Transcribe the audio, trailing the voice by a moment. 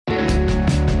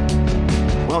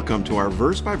Welcome to our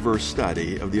verse-by-verse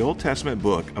study of the Old Testament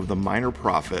book of the minor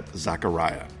prophet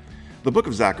Zechariah. The book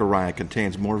of Zechariah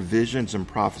contains more visions and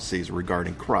prophecies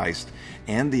regarding Christ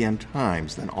and the end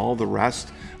times than all the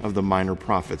rest of the minor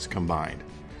prophets combined.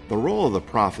 The role of the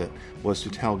prophet was to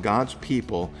tell God's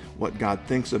people what God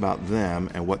thinks about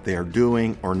them and what they are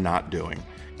doing or not doing.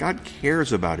 God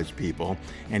cares about his people,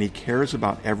 and he cares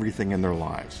about everything in their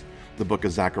lives. The book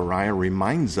of Zechariah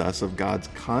reminds us of God's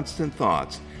constant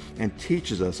thoughts and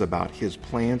teaches us about his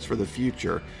plans for the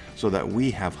future so that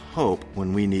we have hope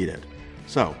when we need it.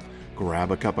 So, grab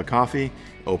a cup of coffee,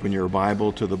 open your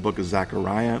Bible to the book of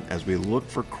Zechariah as we look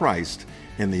for Christ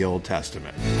in the Old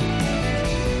Testament.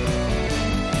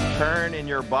 Turn in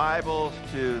your Bibles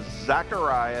to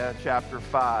Zechariah chapter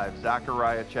 5.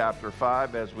 Zechariah chapter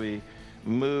 5 as we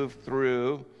move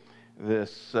through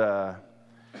this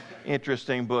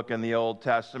interesting book in the Old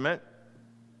Testament.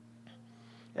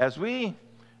 As we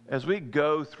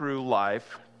go through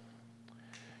life,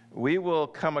 we will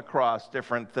come across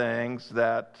different things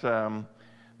that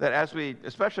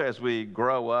especially as we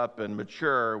grow up and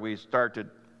mature, we start to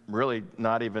really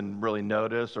not even really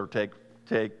notice or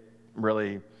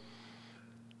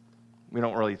we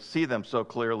don't really see them so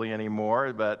clearly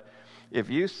anymore. But if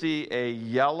you see a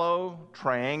yellow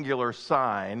triangular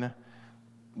sign,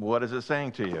 what is it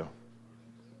saying to you?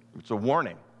 It's a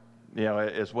warning.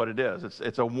 Is what it is.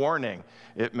 It's a warning.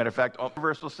 Matter of fact,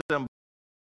 universal symbol,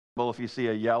 if you see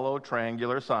a yellow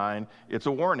triangular sign, it's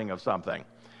a warning of something.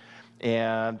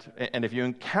 And if you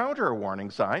encounter a warning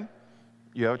sign,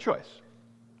 you have a choice,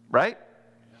 right?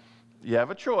 You have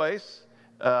a choice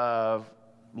of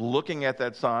looking at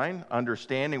that sign,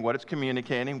 understanding what it's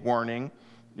communicating, warning,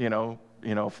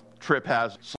 trip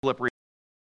has slippery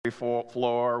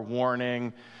floor,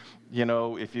 warning,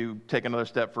 if you take another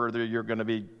step further, you're going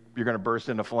to burst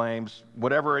into flames.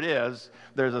 Whatever it is,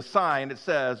 there's a sign that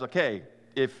says, okay,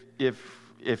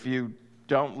 if you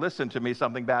don't listen to me,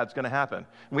 something bad's going to happen.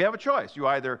 And we have a choice. You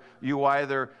either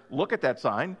look at that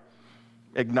sign,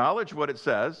 acknowledge what it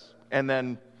says, and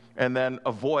then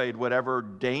avoid whatever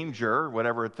danger,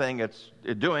 whatever thing it's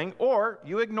doing, or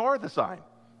you ignore the sign,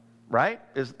 right?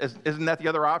 Isn't that the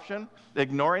other option?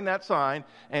 Ignoring that sign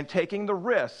and taking the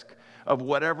risk of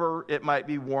whatever it might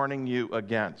be warning you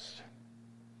against.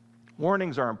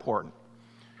 Warnings are important.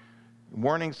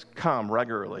 Warnings come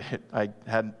regularly. I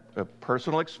had a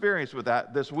personal experience with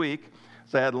that this week.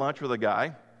 So I had lunch with a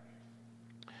guy,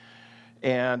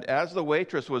 and as the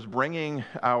waitress was bringing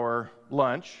our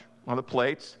lunch on the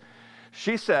plates,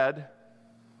 she said,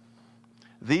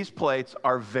 "These plates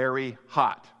are very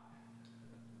hot."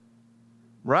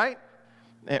 Right?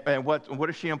 And what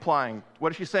is she implying?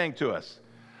 What is she saying to us?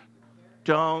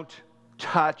 Don't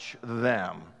touch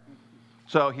them.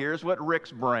 So here's what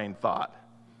Rick's brain thought.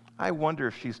 I wonder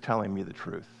if she's telling me the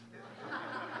truth.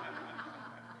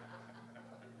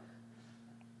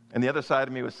 And the other side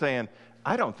of me was saying,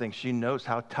 I don't think she knows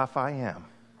how tough I am.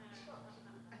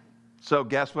 So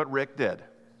guess what Rick did?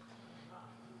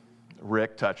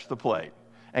 Rick touched the plate.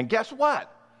 And guess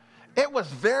what? It was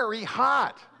very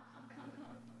hot.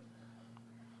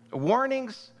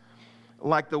 Warnings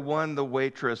like the one the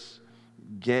waitress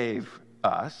gave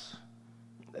us,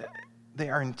 they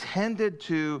are intended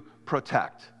to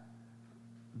protect.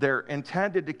 They're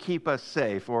intended to keep us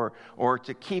safe or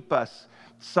to keep us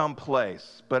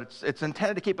someplace, but it's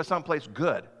intended to keep us someplace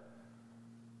good.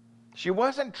 She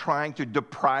wasn't trying to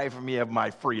deprive me of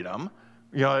my freedom.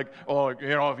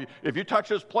 If you touch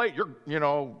this plate, you're,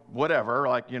 whatever.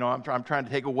 I'm trying to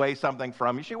take away something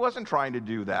from you. She wasn't trying to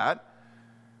do that.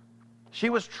 She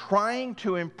was trying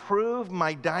to improve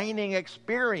my dining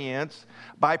experience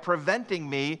by preventing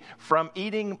me from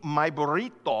eating my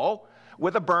burrito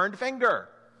with a burned finger.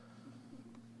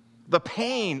 The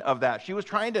pain of that. She was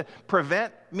trying to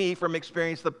prevent me from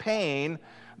experiencing the pain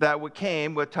that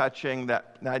came with touching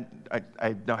that.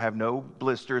 I don't have no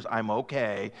blisters. I'm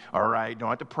okay. All right. Don't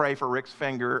have to pray for Rick's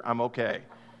finger. I'm okay.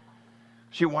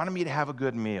 She wanted me to have a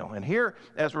good meal. And here,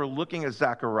 as we're looking at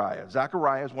Zechariah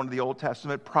is one of the Old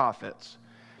Testament prophets.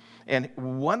 And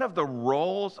one of the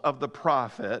roles of the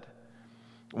prophet,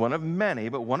 one of many,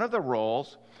 but one of the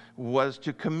roles was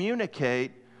to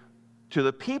communicate to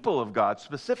the people of God,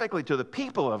 specifically to the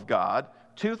people of God,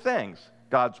 two things: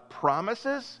 God's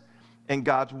promises and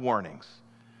God's warnings.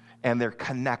 And they're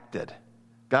connected.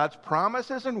 God's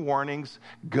promises and warnings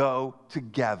go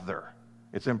together.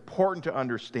 It's important to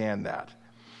understand that.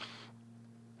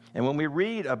 And when we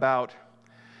read about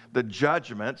the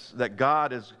judgments that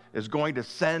God is going to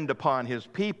send upon his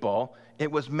people, it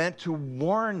was meant to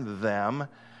warn them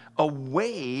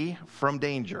away from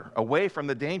danger, away from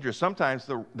the danger, sometimes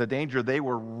the danger they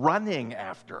were running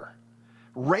after,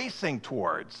 racing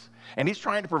towards. And he's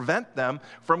trying to prevent them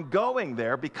from going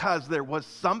there because there was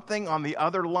something on the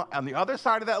other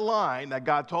side of that line that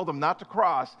God told them not to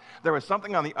cross. There was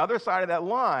something on the other side of that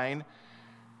line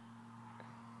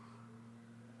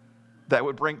that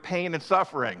would bring pain and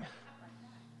suffering.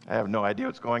 I have no idea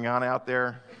what's going on out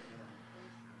there.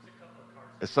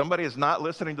 Somebody is not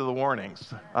listening to the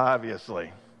warnings,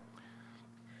 obviously.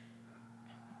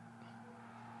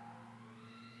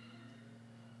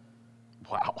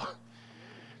 Wow.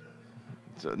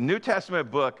 So, New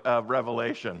Testament book of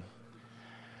Revelation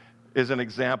is an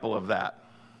example of that.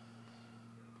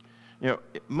 You know,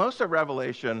 most of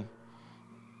Revelation,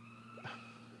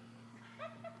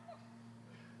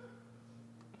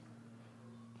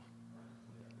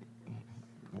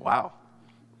 wow.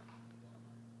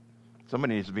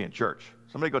 Somebody needs to be in church.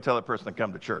 Somebody go tell that person to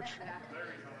come to church.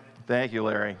 Thank you,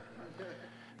 Larry.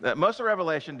 Most of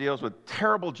Revelation deals with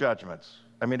terrible judgments.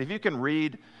 I mean, if you can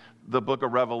read the book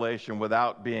of Revelation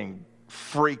without being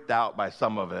freaked out by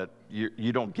some of it,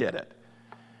 you don't get it.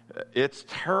 It's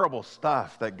terrible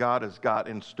stuff that God has got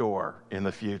in store in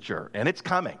the future, and it's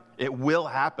coming. It will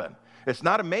happen. It's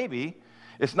not a maybe.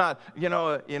 It's not,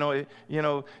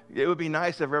 it would be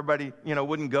nice if everybody,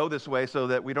 wouldn't go this way so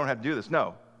that we don't have to do this.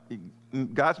 No.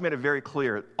 God's made it very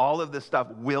clear all of this stuff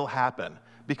will happen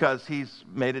because he's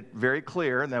made it very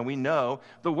clear, and then we know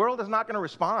the world is not going to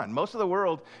respond. Most of the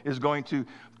world is going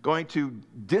to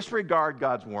disregard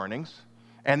God's warnings,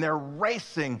 and they're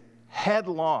racing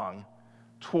headlong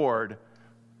toward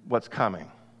what's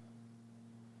coming.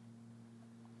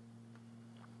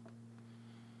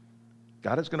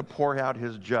 God is going to pour out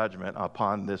his judgment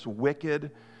upon this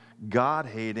wicked,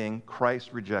 God-hating,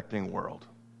 Christ-rejecting world.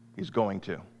 He's going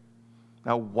to.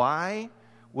 Now, why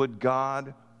would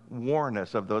God warn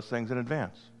us of those things in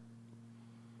advance?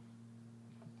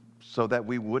 So that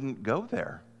we wouldn't go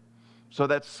there. So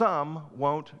that some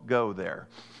won't go there.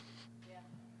 Yeah.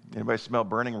 Anybody smell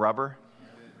burning rubber?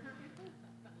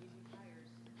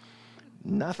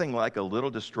 Nothing like a little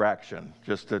distraction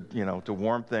just to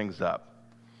warm things up.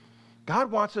 God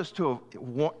wants us to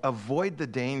avoid the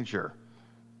danger.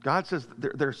 God says,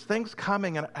 there's things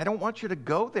coming, and I don't want you to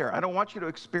go there. I don't want you to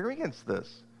experience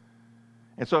this.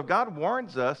 And so if God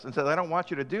warns us and says, I don't want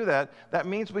you to do that, that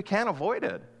means we can't avoid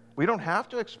it. We don't have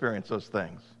to experience those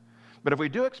things. But if we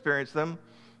do experience them,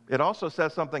 it also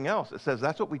says something else. It says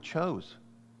that's what we chose.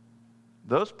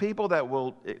 Those people that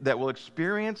will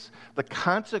experience the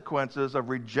consequences of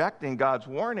rejecting God's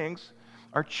warnings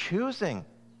are choosing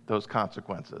those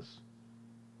consequences.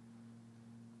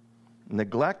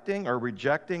 Neglecting or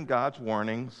rejecting God's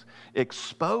warnings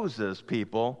exposes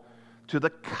people to the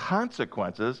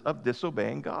consequences of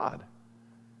disobeying God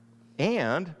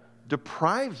and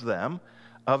deprives them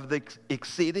of the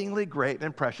exceedingly great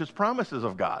and precious promises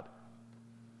of God.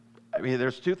 I mean,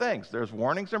 there's two things. There's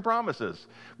warnings and promises.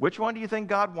 Which one do you think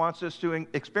God wants us to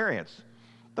experience?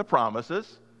 The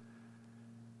promises.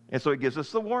 And so he gives us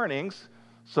the warnings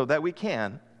so that we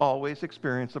can always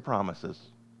experience the promises.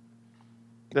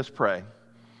 Let's pray,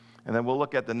 and then we'll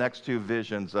look at the next two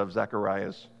visions of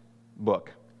Zechariah's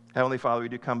book. Heavenly Father, we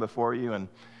do come before you, and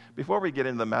before we get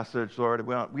into the message, Lord,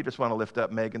 we just want to lift up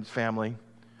Megan's family.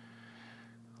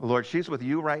 Lord, she's with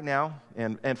you right now,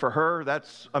 and for her,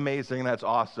 that's amazing, that's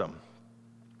awesome.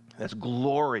 That's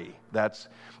glory, that's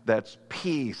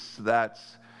peace,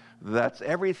 that's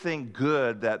everything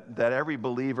good that every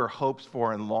believer hopes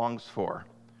for and longs for.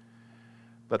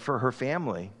 But for her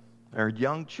family, her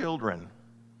young children,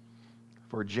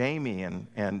 for Jamie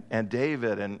and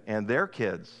David and their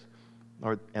kids,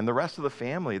 and the rest of the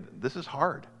family, this is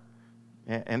hard.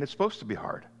 And it's supposed to be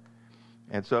hard.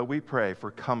 And so we pray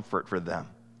for comfort for them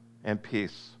and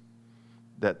peace.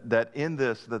 That in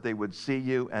this, that they would see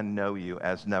you and know you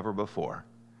as never before.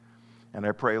 And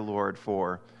I pray, Lord,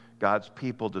 for God's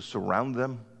people to surround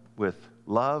them with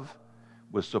love,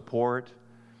 with support,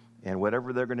 and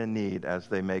whatever they're going to need as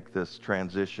they make this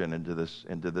transition into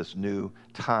this new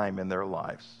time in their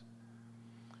lives.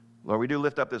 Lord, we do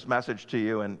lift up this message to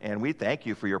you, and we thank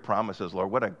you for your promises, Lord.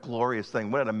 What a glorious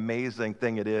thing, what an amazing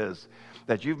thing it is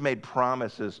that you've made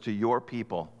promises to your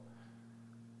people.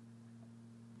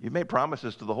 You've made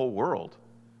promises to the whole world,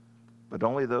 but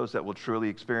only those that will truly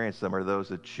experience them are those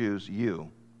that choose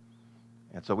you.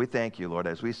 And so we thank you, Lord,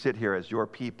 as we sit here as your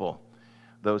people,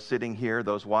 those sitting here,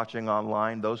 those watching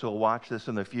online, those who will watch this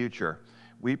in the future.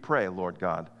 We pray, Lord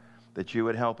God, that you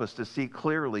would help us to see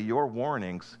clearly your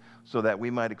warnings so that we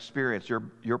might experience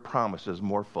your promises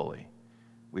more fully.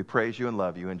 We praise you and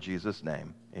love you in Jesus'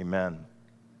 name. Amen.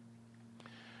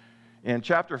 In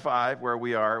chapter 5, where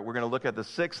we are, we're going to look at the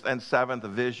 6th and 7th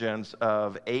visions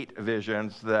of 8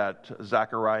 visions that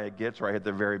Zechariah gets right at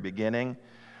the very beginning.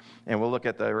 And we'll look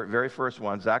at the very first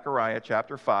one, Zechariah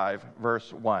chapter 5,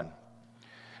 verse 1.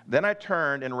 Then I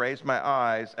turned and raised my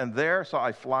eyes, and there saw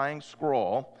a flying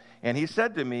scroll. And he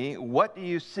said to me, "What do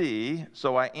you see?"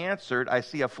 So I answered, "I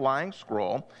see a flying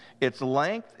scroll. Its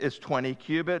length is 20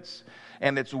 cubits,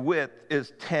 and its width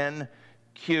is 10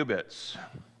 cubits.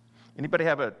 Anybody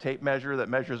have a tape measure that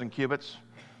measures in cubits?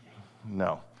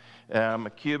 No.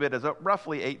 A cubit is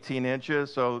roughly 18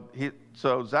 inches. So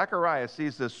Zechariah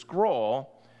sees this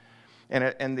scroll,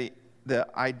 and the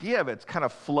idea of it's kind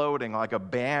of floating like a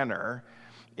banner,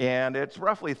 and it's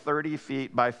roughly 30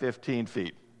 feet by 15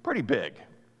 feet. Pretty big.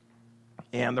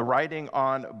 And the writing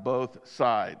on both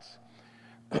sides.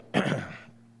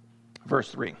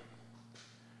 Verse 3.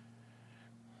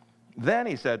 Then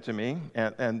he said to me,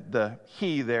 and the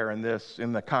he there in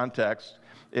the context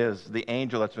is the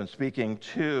angel that's been speaking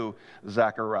to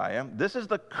Zechariah. This is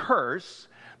the curse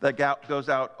that goes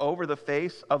out over the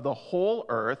face of the whole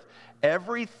earth.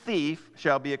 Every thief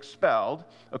shall be expelled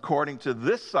according to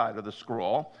this side of the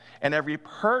scroll, and every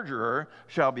perjurer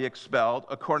shall be expelled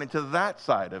according to that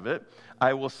side of it.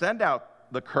 I will send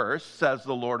out the curse, says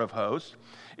the Lord of hosts.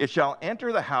 It shall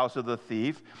enter the house of the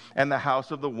thief and the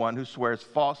house of the one who swears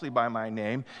falsely by my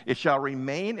name. It shall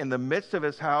remain in the midst of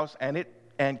his house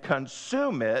and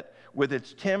consume it with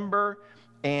its timber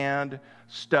and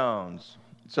stones.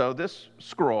 So this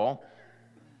scroll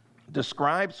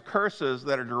describes curses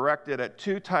that are directed at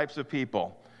 2 types of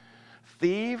people: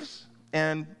 thieves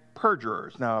and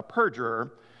perjurers. Now, a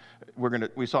perjurer,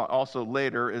 we saw also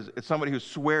later, it's somebody who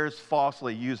swears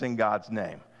falsely using God's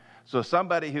name. So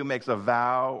somebody who makes a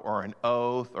vow or an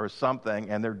oath or something,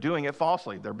 and they're doing it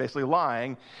falsely. They're basically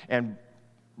lying and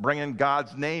bringing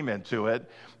God's name into it.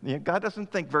 God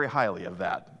doesn't think very highly of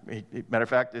that. Matter of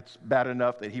fact, it's bad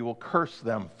enough that he will curse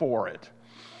them for it.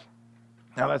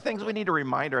 Now, there are things we need to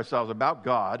remind ourselves about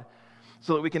God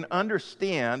so that we can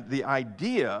understand the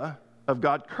idea of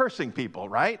God cursing people,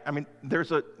 right? I mean,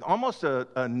 there's almost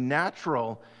a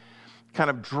natural kind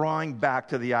of drawing back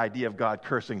to the idea of God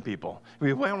cursing people.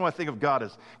 We want to think of God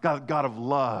as God of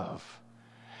love,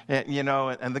 and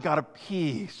the God of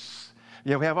peace.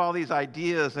 We have all these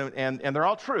ideas, and they're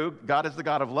all true. God is the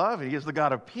God of love, and he is the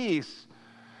God of peace.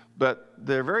 But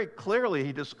they're very clearly,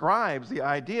 he describes the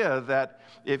idea that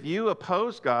if you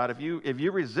oppose God, if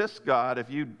you resist God, if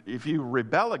you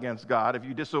rebel against God, if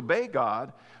you disobey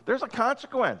God, there's a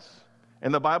consequence.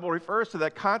 And the Bible refers to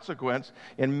that consequence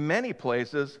in many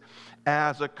places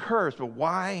as a curse. But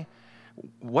why?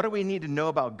 What do we need to know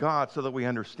about God so that we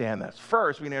understand this?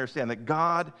 First, we need to understand that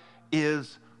God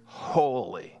is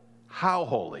holy. How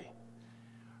holy?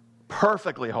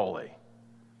 Perfectly holy.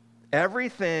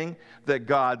 Everything that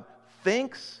God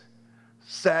thinks,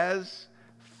 says,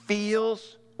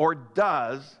 feels, or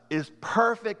does is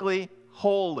perfectly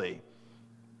holy.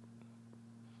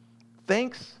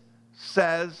 Thinks,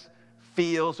 says,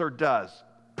 feels, or does.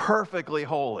 Perfectly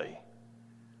holy.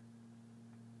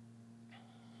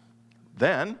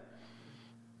 Then,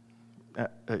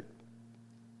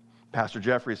 Pastor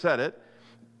Jeffrey said it,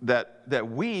 that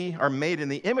we are made in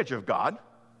the image of God,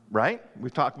 right? We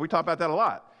talk about that a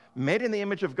lot. Made in the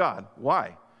image of God.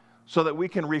 Why? So that we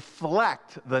can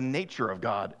reflect the nature of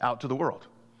God out to the world.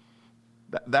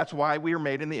 That's why we are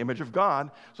made in the image of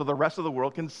God, so the rest of the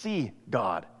world can see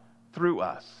God through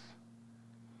us.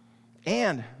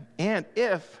 And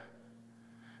if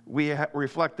we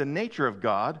reflect the nature of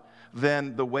God,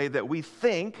 then the way that we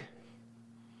think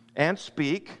and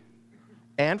speak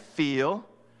and feel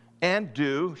and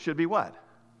do should be what?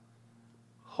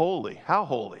 Holy. How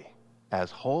holy? As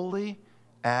holy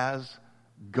as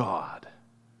God.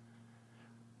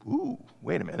 Ooh,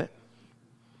 wait a minute.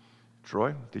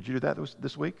 Troy, did you do that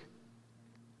this week?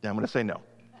 Yeah, I'm going to say no.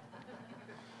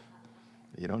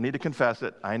 You don't need to confess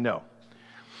it. I know.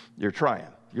 You're trying.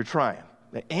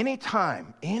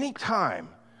 Anytime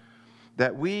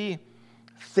that we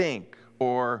think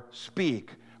or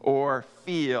speak or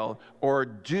feel or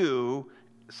do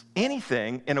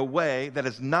anything in a way that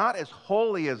is not as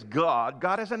holy as God,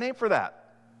 God has a name for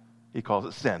that. He calls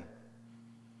it sin.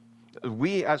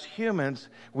 We as humans,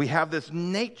 we have this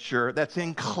nature that's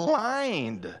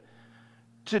inclined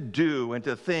to do and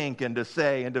to think and to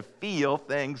say and to feel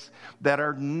things that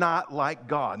are not like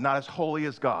God, not as holy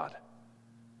as God.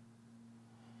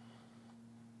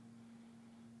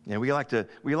 And we like to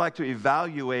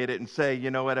evaluate it and say,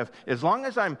 you know what, as long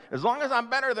as I'm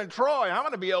better than Troy, I'm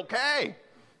going to be okay.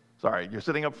 Sorry, you're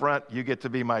sitting up front. You get to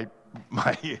be my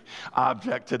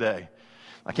object today.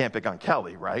 I can't pick on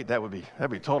Kelly, right? That'd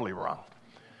be totally wrong.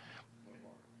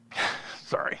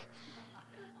 Sorry.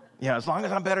 Yeah, as long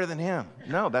as I'm better than him.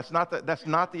 No, that's not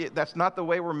the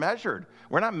way we're measured.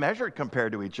 We're not measured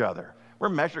compared to each other. We're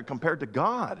measured compared to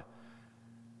God.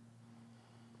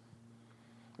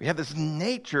 We have this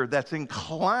nature that's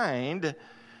inclined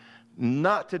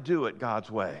not to do it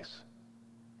God's ways.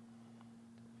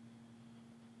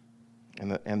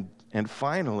 And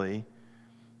finally,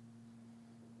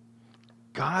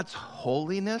 God's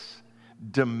holiness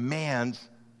demands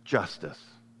justice.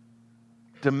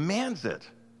 Demands it.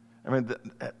 I mean,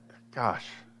 gosh,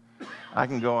 I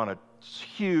can go on a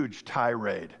huge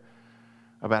tirade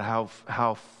about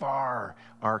how far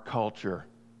our culture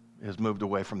has moved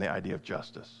away from the idea of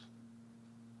justice.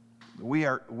 We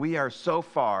are so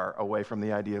far away from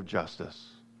the idea of justice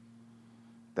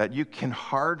that you can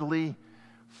hardly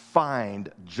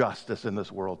find justice in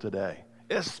this world today,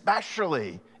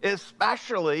 especially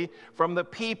from the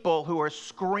people who are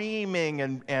screaming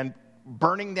and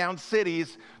burning down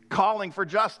cities calling for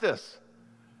justice.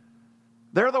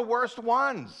 They're the worst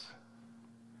ones.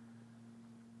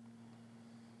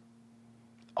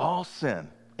 All sin.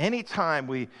 Anytime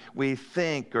we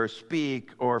think or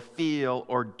speak or feel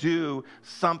or do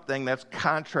something that's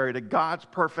contrary to God's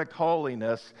perfect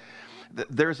holiness,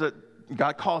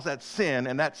 God calls that sin,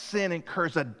 and that sin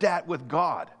incurs a debt with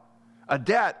God. A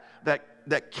debt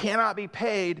that cannot be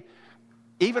paid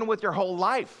even with your whole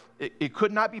life. It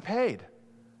could not be paid.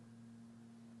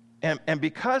 And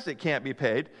because it can't be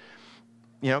paid,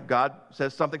 God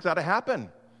says something's got to happen.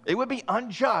 It would be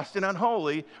unjust and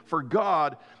unholy for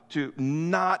God to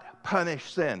not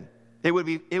punish sin. It would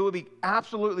be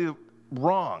absolutely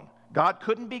wrong. God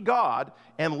couldn't be God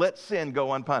and let sin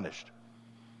go unpunished.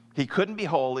 He couldn't be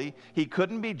holy. He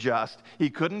couldn't be just. He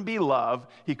couldn't be love.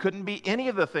 He couldn't be any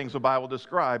of the things the Bible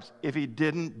describes if he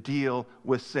didn't deal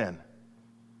with sin.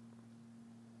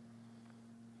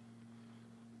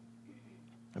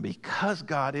 And because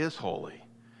God is holy,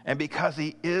 and because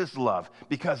he is love,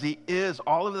 because he is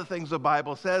all of the things the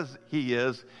Bible says he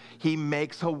is, he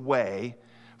makes a way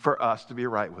for us to be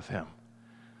right with him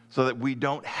so that we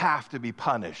don't have to be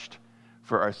punished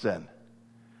for our sin.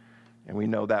 And we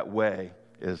know that way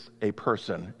is a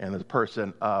person, and the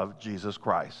person of Jesus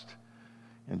Christ.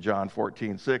 In John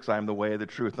 14:6, I am the way, the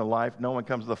truth, and the life. No one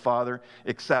comes to the Father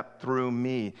except through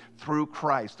me, through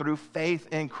Christ, through faith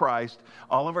in Christ.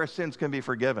 All of our sins can be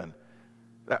forgiven.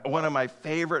 One of my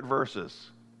favorite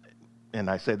verses, and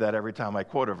I say that every time I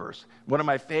quote a verse, one of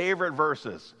my favorite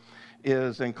verses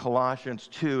is in Colossians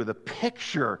 2, the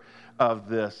picture of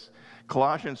this.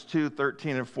 Colossians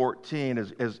 2:13 and 14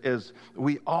 is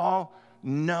we all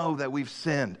know that we've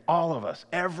sinned. All of us,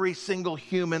 every single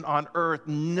human on earth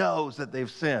knows that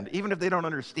they've sinned. Even if they don't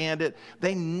understand it,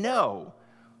 they know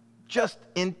just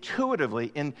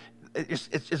intuitively,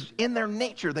 it's in their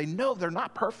nature, they know they're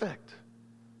not perfect.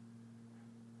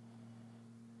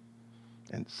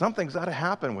 And something's got to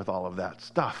happen with all of that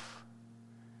stuff.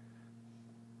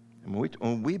 And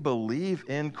when we believe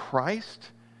in Christ,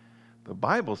 the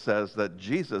Bible says that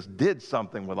Jesus did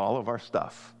something with all of our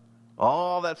stuff.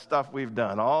 All that stuff we've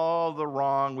done, all the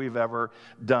wrong we've ever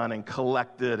done and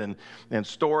collected and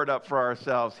stored up for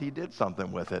ourselves, he did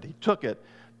something with it. He took it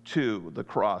to the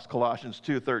cross. Colossians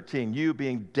 2:13, you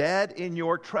being dead in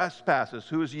your trespasses.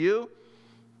 Who's you?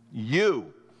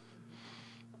 You.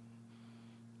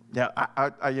 Now,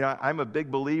 I'm a big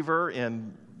believer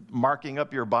in marking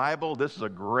up your Bible. This is a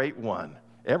great one.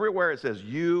 Everywhere it says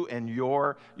you and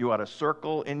your, you ought to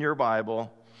circle in your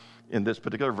Bible in this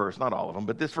particular verse, not all of them,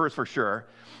 but this verse for sure.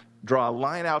 Draw a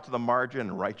line out to the margin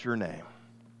and write your name.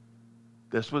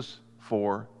 This was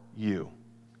for you.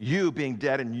 You being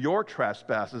dead in your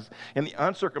trespasses, in the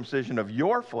uncircumcision of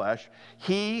your flesh,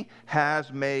 he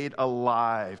has made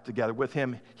alive. Together with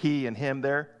him, he and him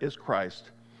there is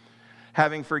Christ.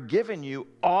 Having forgiven you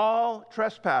all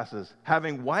trespasses,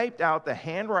 having wiped out the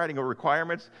handwriting of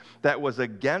requirements that was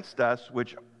against us,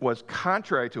 which was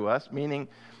contrary to us, meaning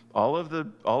all of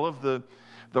the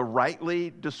rightly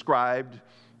described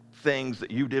things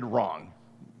that you did wrong.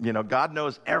 God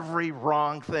knows every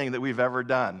wrong thing that we've ever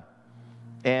done.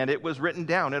 And it was written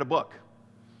down in a book.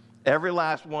 Every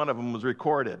last one of them was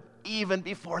recorded, even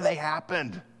before they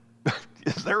happened.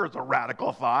 There was a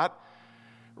radical thought.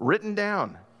 Written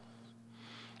down.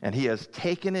 And he has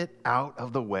taken it out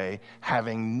of the way,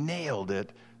 having nailed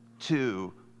it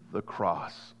to the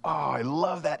cross. Oh, I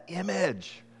love that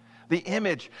image. The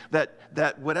image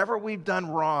that whatever we've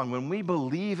done wrong, when we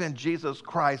believe in Jesus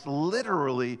Christ,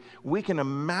 literally, we can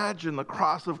imagine the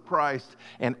cross of Christ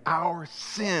and our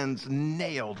sins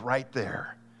nailed right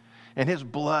there. And his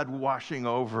blood washing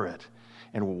over it.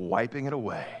 and wiping it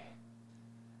away.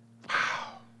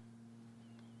 Wow.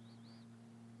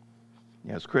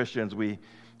 As Christians, we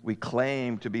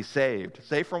claim to be saved.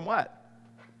 Saved from what?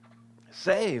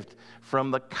 Saved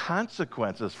from the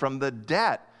consequences, from the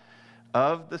debt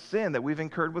of the sin that we've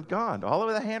incurred with God. All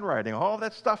of the handwriting, all of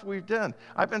that stuff we've done.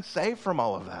 I've been saved from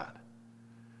all of that.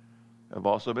 I've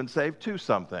also been saved to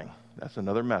something. That's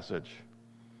another message.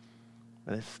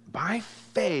 And it's by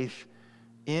faith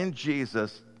in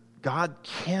Jesus, God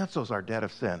cancels our debt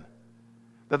of sin.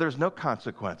 That there's no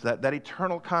consequence, that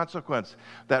eternal consequence,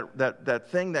 that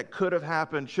thing that could have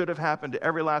happened, should have happened to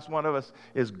every last one of us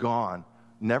is gone.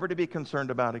 Never to be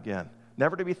concerned about again.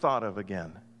 Never to be thought of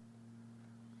again.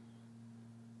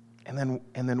 And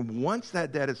then once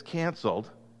that debt is canceled,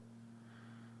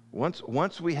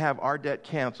 once we have our debt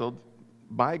canceled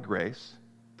by grace,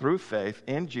 through faith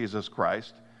in Jesus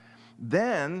Christ,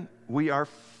 then we are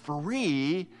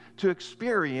free to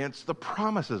experience the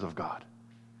promises of God.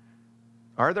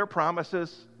 Are there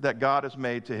promises that God has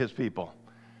made to his people?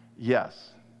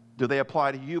 Yes. Do they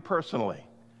apply to you personally?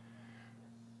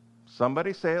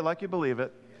 Somebody say it like you believe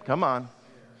it. Come on.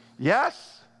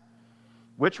 Yes?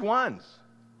 Which ones?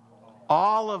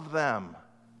 All of them.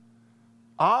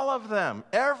 All of them.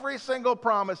 Every single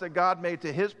promise that God made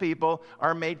to his people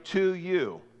are made to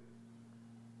you.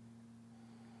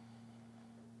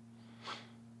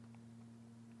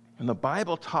 And the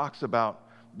Bible talks about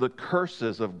the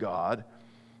curses of God.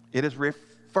 It is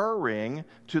referring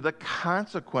to the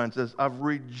consequences of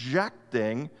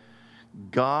rejecting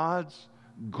God's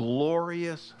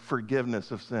glorious forgiveness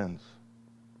of sins.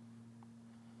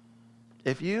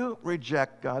 If you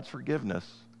reject God's forgiveness,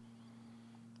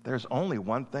 there's only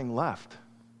one thing left,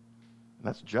 and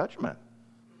that's judgment.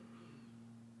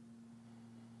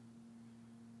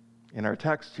 In our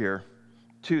text here,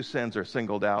 two sins are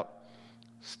singled out: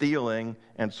 stealing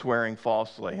and swearing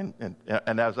falsely.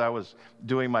 And as I was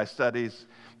doing my studies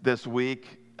this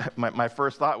week, my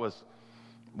first thought was,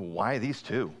 why these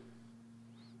two?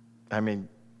 I mean,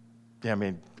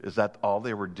 is that all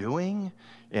they were doing?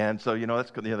 And so,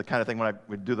 that's the kind of thing when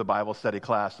we do the Bible study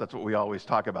class, that's what we always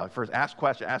talk about. First, ask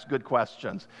good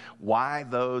questions. Why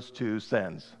those two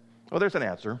sins? Well, there's an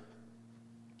answer.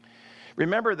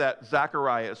 Remember that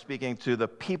Zechariah is speaking to the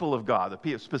people of God,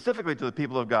 specifically to the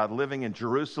people of God living in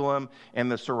Jerusalem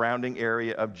and the surrounding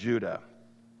area of Judah.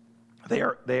 They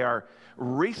are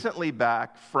recently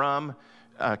back from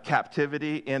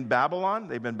captivity in Babylon.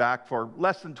 They've been back for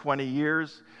less than 20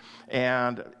 years.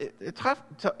 And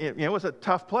it was a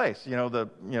tough place.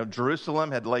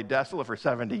 Jerusalem had laid desolate for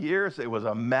 70 years. It was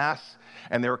a mess.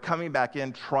 And they were coming back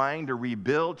in trying to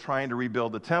rebuild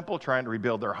the temple, trying to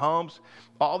rebuild their homes.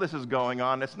 All this is going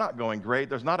on. It's not going great.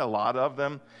 There's not a lot of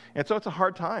them. And so it's a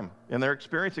hard time. And they're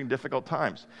experiencing difficult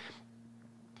times.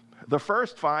 The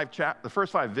first five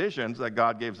visions that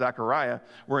God gave Zechariah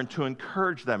were to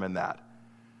encourage them in that.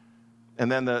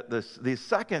 And then the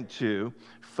second two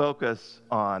focus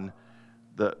on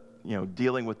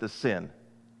dealing with the sin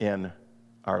in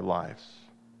our lives.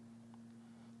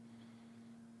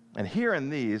 And here in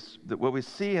these, what we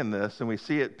see in this, and we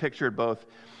see it pictured both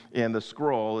in the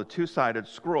scroll, the two-sided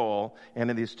scroll, and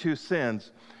in these two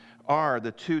sins, are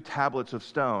the two tablets of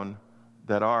stone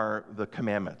that are the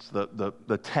commandments,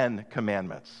 the 10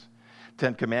 commandments.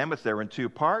 10 commandments, they were in two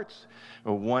parts.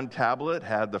 One tablet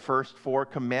had the first 4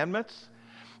 commandments,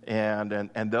 and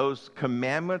those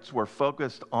commandments were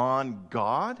focused on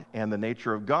God and the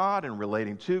nature of God and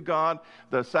relating to God.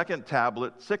 The second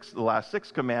tablet, the last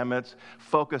 6 commandments,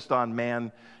 focused on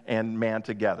man and man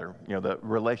together, the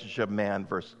relationship man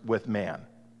with man.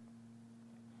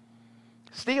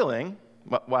 Stealing,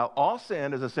 while all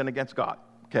sin is a sin against God,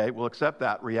 okay, we'll accept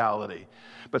that reality.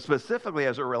 But specifically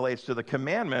as it relates to the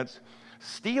commandments,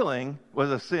 stealing was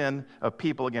a sin of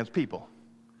people against people.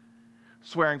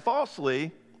 Swearing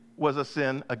falsely was a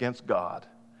sin against God.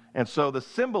 And so the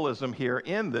symbolism here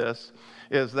in this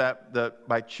is that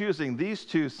by choosing these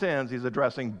two sins, he's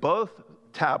addressing both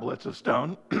tablets of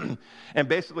stone and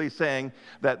basically saying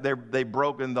that they've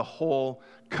broken the whole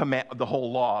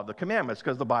law of the commandments,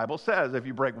 because the Bible says if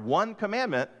you break one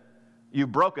commandment,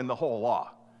 you've broken the whole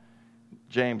law.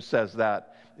 James says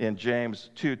that in James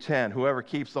 2:10, whoever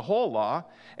keeps the whole law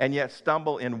and yet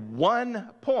stumble in one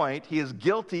point, he is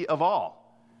guilty of all.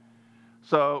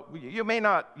 So you may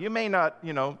not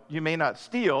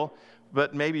steal,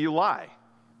 but maybe you lie.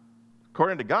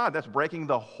 According to God, that's breaking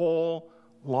the whole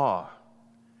law.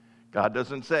 God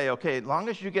doesn't say, okay, as long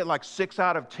as you get like 6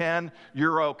 out of 10,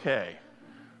 you're okay.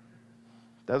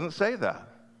 Doesn't say that.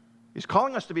 He's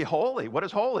calling us to be holy. What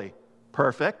is holy?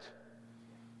 Perfect.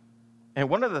 And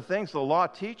one of the things the law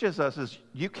teaches us is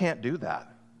you can't do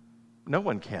that. No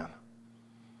one can.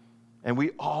 And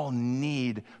we all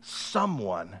need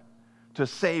someone to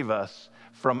save us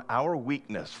from our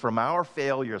weakness, from our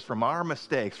failures, from our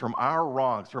mistakes, from our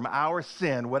wrongs, from our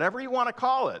sin, whatever you want to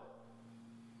call it.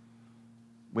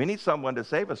 We need someone to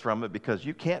save us from it because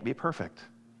you can't be perfect.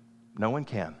 No one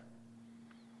can.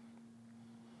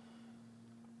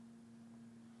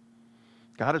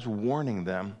 God is warning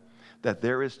them that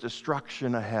there is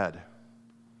destruction ahead.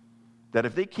 That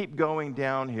if they keep going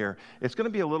down here, it's going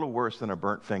to be a little worse than a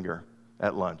burnt finger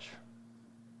at lunch.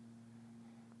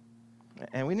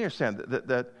 And we need to understand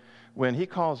that when he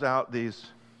calls out these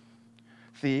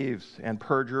thieves and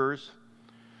perjurers,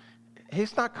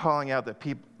 he's not calling out the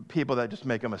people that just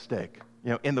make a mistake.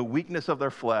 You know, in the weakness of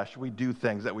their flesh, we do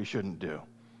things that we shouldn't do,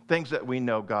 things that we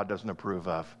know God doesn't approve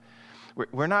of.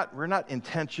 We're not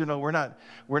intentional. We're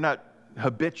not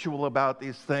habitual about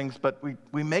these things, but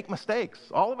we make mistakes.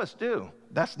 All of us do.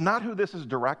 That's not who this is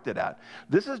directed at.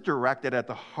 This is directed at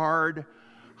the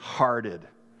hard-hearted,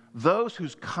 those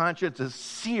whose conscience is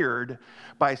seared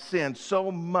by sin so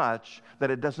much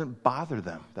that it doesn't bother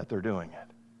them that they're doing it.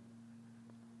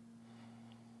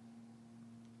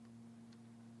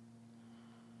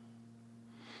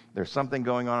 There's something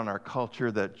going on in our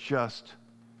culture that just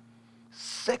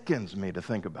sickens me to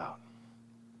think about.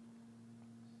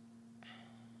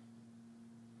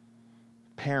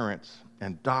 Parents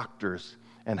and doctors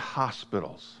and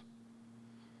hospitals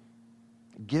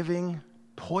giving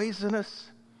poisonous,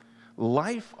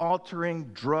 life-altering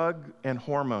drug and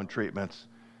hormone treatments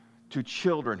to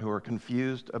children who are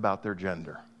confused about their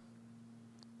gender.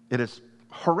 It is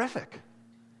horrific.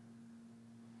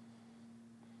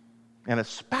 And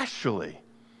especially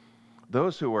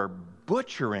those who are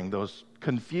butchering those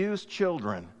confused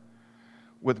children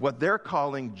with what they're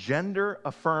calling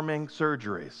gender-affirming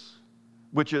surgeries,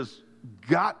 which has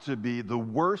got to be the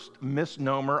worst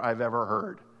misnomer I've ever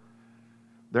heard.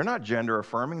 They're not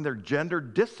gender-affirming, they're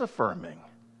gender-disaffirming.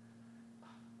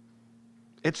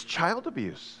 It's child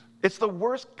abuse. It's the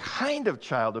worst kind of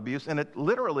child abuse, and it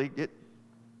literally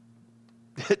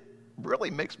really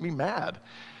makes me mad.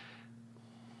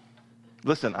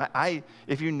 Listen,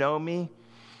 if you know me,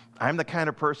 I'm the kind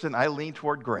of person, I lean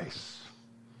toward grace.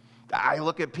 I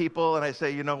look at people and I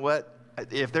say, you know what?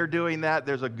 If they're doing that,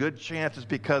 there's a good chance it's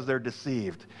because they're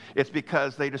deceived. It's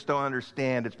because they just don't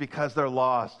understand. It's because they're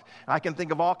lost. I can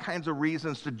think of all kinds of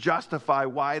reasons to justify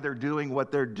why they're doing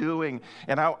what they're doing.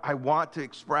 And I want to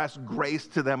express grace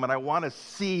to them, and I want to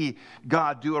see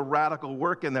God do a radical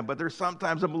work in them. But there's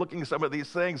sometimes I'm looking at some of these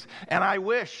things, and I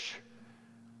wish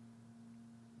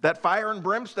that fire and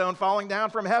brimstone falling down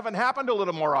from heaven happened a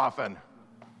little more often.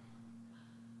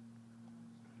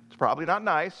 It's probably not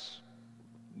nice.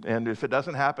 And if it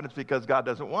doesn't happen, it's because God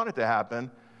doesn't want it to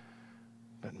happen.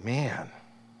 But man,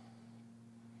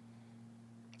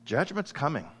 judgment's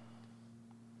coming.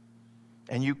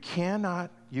 And you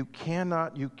cannot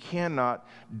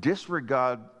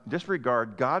disregard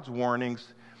God's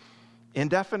warnings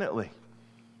indefinitely.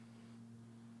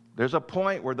 There's a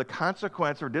point where the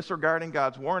consequence for disregarding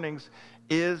God's warnings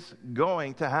is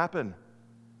going to happen.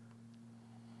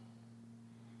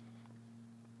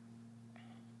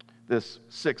 This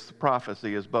sixth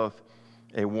prophecy is both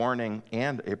a warning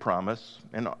and a promise.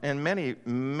 And many,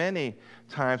 many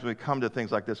times when we come to things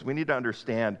like this, we need to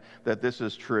understand that this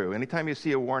is true. Anytime you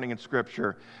see a warning in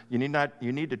Scripture, you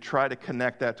need to try to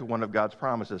connect that to one of God's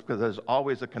promises, because there's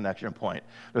always a connection point.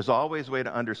 There's always a way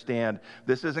to understand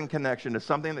this is in connection to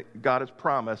something that God has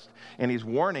promised, and He's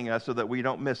warning us so that we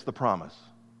don't miss the promise.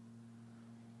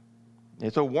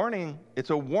 It's a warning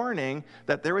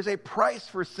that there is a price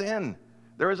for sin.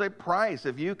 There is a price.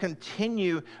 If you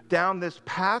continue down this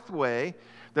pathway,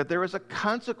 that there is a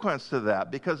consequence to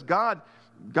that, because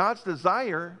God's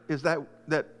desire is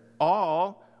that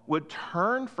all would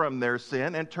turn from their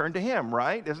sin and turn to Him,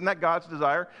 right? Isn't that God's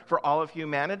desire for all of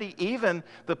humanity? Even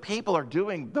the people are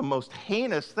doing the most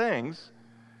heinous things.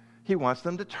 He wants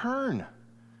them to turn.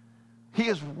 He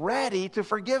is ready to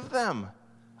forgive them.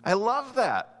 I love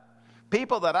that.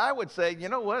 People that I would say, you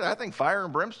know what, I think fire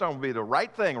and brimstone would be the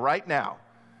right thing right now.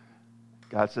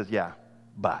 God says, yeah,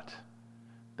 but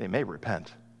they may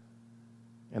repent.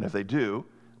 And if they do,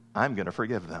 I'm going to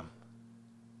forgive them.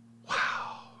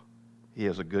 Wow. He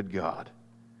is a good God.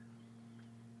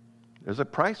 There's a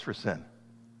price for sin.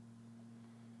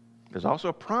 There's also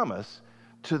a promise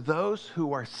to those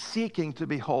who are seeking to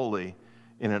be holy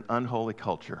in an unholy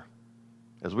culture.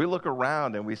 As we look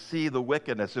around and we see the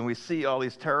wickedness and we see all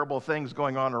these terrible things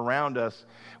going on around us,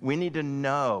 we need to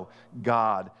know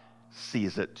God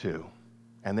sees it too,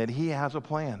 and that He has a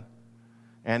plan.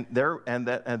 And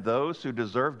those who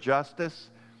deserve justice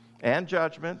and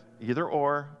judgment, either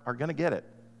or, are going to get it.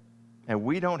 And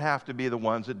we don't have to be the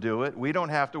ones that do it. We don't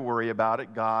have to worry about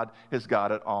it. God has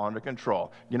got it all under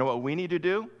control. You know what we need to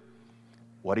do?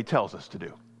 What he tells us to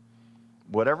do.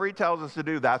 Whatever he tells us to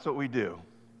do, that's what we do.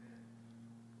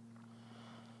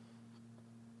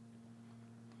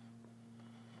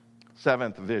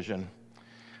 Seventh vision.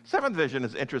 Seventh vision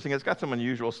is interesting. It's got some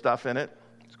unusual stuff in it.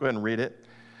 Let's go ahead and read it.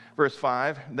 Verse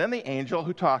 5, then the angel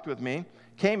who talked with me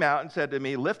came out and said to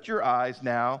me, lift your eyes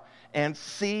now and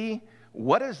see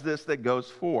what is this that goes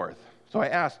forth. So I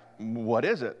asked, what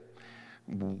is it?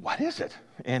 What is it?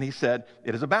 And he said,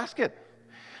 it is a basket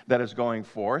that is going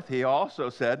forth. He also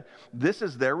said, this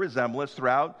is their resemblance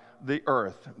throughout the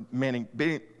earth,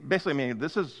 basically meaning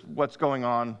this is what's going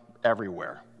on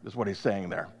everywhere, is what he's saying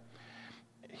there.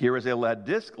 Here is a lead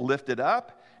disc lifted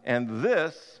up, and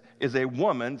this is a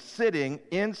woman sitting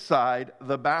inside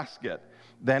the basket.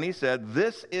 Then he said,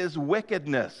 this is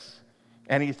wickedness.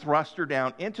 And he thrust her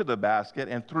down into the basket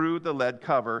and threw the lead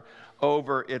cover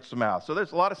over its mouth. So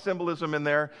there's a lot of symbolism in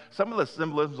there. Some of the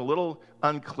symbolism is a little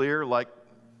unclear, like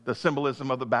the symbolism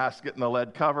of the basket and the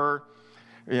lead cover.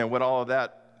 You know, what all of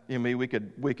that, I mean, we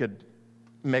could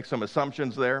make some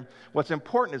assumptions there. What's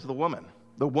important is the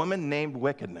woman named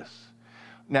wickedness.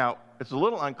 Now, it's a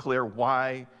little unclear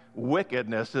why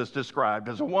wickedness is described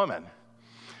as a woman.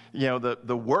 You know,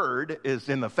 the word is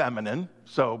in the feminine,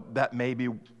 so that may be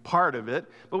part of it.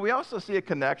 But we also see a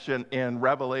connection in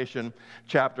Revelation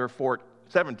chapter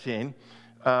 17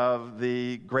 of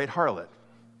the great harlot.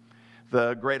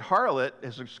 The great harlot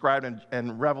is described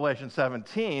in Revelation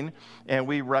 17, and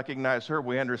we recognize her.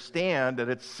 We understand that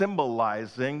it's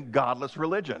symbolizing godless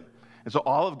religion. And so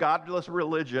all of godless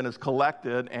religion is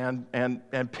collected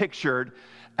and pictured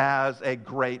as a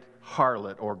great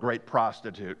harlot or great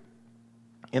prostitute.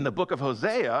 In the book of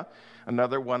Hosea,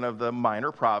 another one of the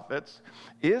minor prophets,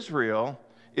 Israel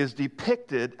is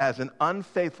depicted as an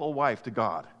unfaithful wife to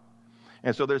God.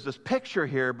 And so there's this picture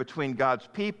here between God's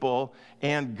people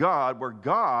and God, where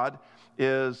God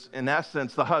is, in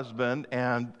essence, the husband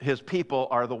and his people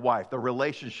are the wife, the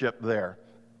relationship there.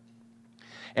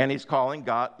 And he's calling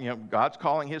God, God's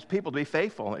calling his people to be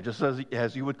faithful. It just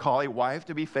as you would call a wife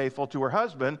to be faithful to her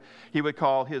husband, he would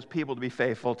call his people to be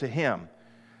faithful to him.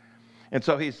 And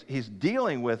so he's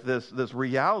dealing with this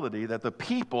reality that the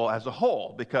people as a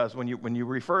whole, because when you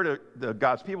refer to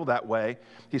God's people that way,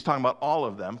 he's talking about all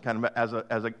of them, kind of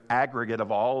as an aggregate of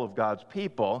all of God's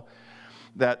people,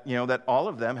 that that all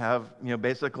of them have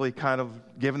basically kind of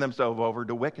given themselves over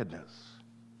to wickedness.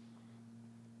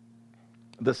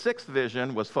 The sixth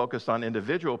vision was focused on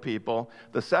individual people.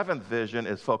 The seventh vision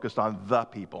is focused on the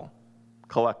people,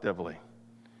 collectively.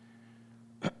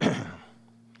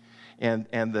 And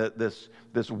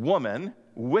this woman,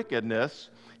 wickedness,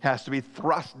 has to be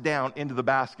thrust down into the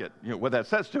basket. What that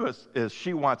says to us is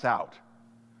she wants out.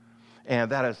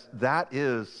 And that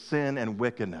is sin and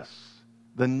wickedness.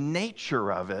 The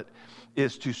nature of it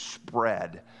is to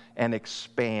spread and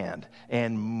expand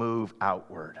and move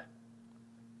outward.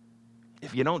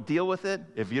 If you don't deal with it,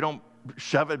 if you don't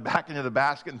shove it back into the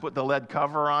basket and put the lead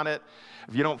cover on it,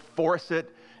 if you don't force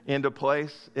it into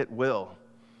place, it will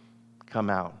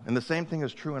come out. And the same thing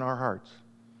is true in our hearts.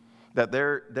 That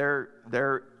there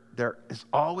is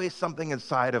always something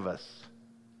inside of us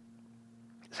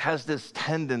that has this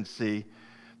tendency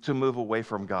to move away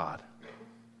from God.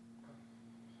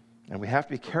 And we have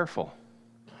to be careful.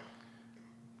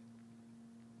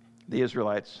 The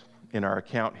Israelites, in our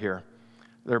account here,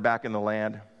 they're back in the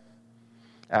land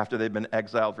after they've been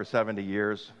exiled for 70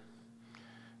 years,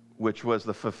 which was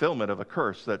the fulfillment of a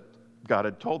curse that God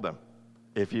had told them.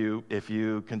 If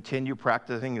you continue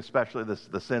practicing, especially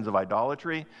the sins of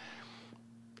idolatry,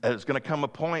 it's going to come a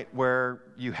point where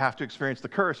you have to experience the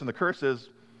curse, and the curse is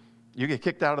you get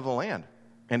kicked out of the land.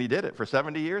 And he did it. For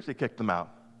 70 years, he kicked them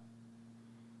out.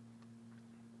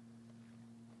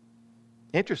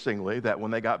 Interestingly, that when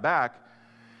they got back,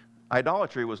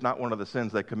 idolatry was not one of the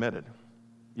sins they committed.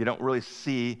 You don't really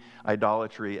see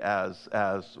idolatry as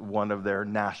one of their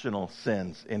national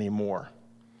sins anymore.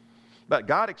 But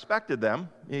God expected them.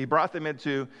 He brought them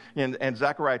into, in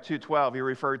Zechariah 2:12, he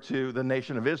referred to the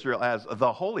nation of Israel as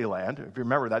the Holy Land. If you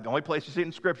remember that, the only place you see it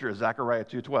in Scripture is Zechariah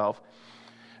 2:12.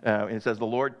 And it says, the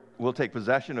Lord will take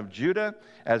possession of Judah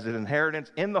as an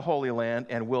inheritance in the Holy Land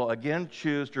and will again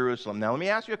choose Jerusalem. Now, let me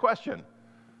ask you a question.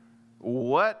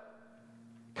 What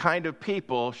kind of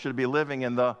people should be living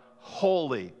in the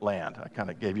Holy Land? I kind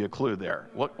of gave you a clue there.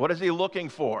 What is he looking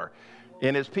for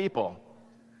in his people?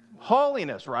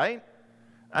 Holiness, right?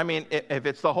 I mean, if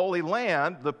it's the Holy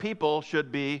Land, the people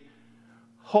should be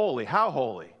Holy. How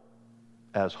holy?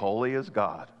 As holy as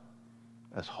God.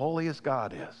 As holy as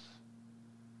God is.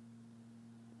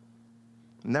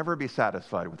 Never be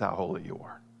satisfied with how holy you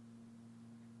are.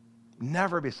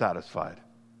 Never be satisfied.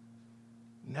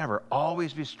 Never.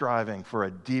 Always be striving for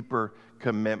a deeper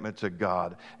commitment to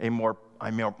God, a more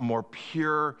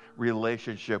pure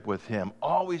relationship with Him.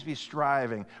 Always be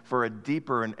striving for a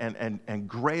deeper and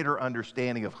greater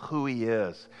understanding of who He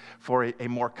is, for a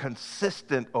more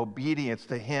consistent obedience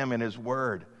to Him and His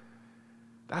Word.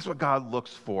 That's what God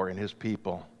looks for in His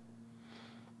people.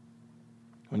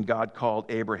 When God called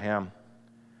Abraham,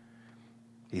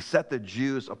 He set the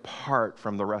Jews apart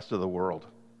from the rest of the world,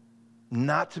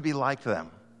 not to be like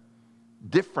them,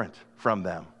 different from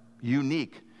them,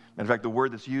 unique. In fact, the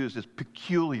word that's used is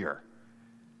peculiar.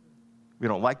 We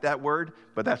don't like that word,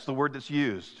 but that's the word that's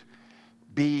used.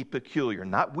 Be peculiar,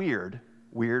 not weird.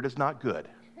 Weird is not good.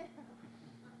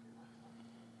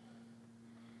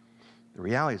 The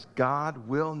reality is God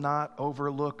will not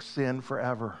overlook sin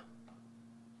forever.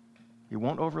 He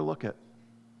won't overlook it.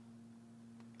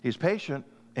 He's patient,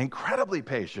 incredibly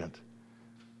patient,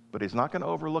 but He's not going to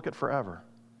overlook it forever.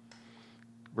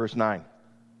 Verse 9.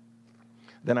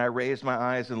 Then I raised my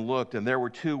eyes and looked, and there were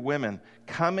two women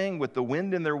coming with the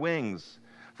wind in their wings,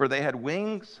 for they had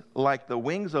wings like the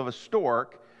wings of a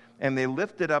stork, and they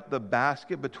lifted up the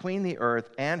basket between the earth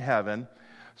and heaven.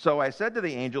 So I said to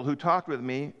the angel who talked with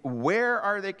me, where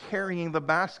are they carrying the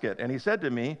basket? And he said to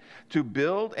me, to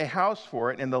build a house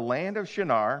for it in the land of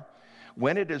Shinar.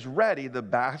 When it is ready, the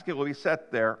basket will be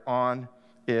set there on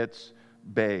its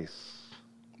base.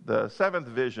 The seventh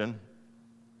vision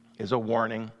is a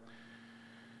warning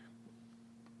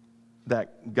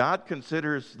that God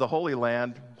considers the Holy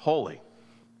Land holy.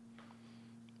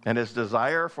 And His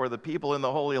desire for the people in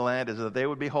the Holy Land is that they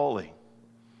would be holy.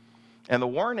 And the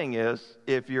warning is,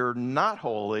 if you're not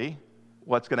holy,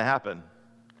 what's going to happen?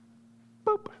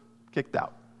 Boop, kicked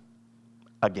out.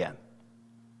 Again.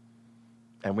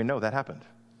 And we know that happened.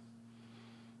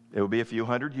 It will be a few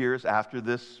hundred years after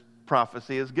this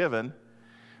prophecy is given,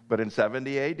 but in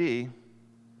 70 AD,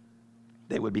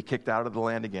 they would be kicked out of the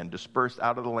land again, dispersed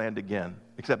out of the land again.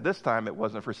 Except this time it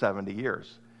wasn't for 70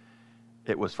 years.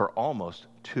 It was for almost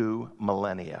 2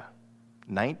 millennia.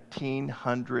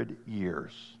 1900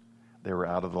 years they were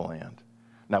out of the land.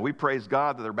 Now we praise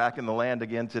God that they're back in the land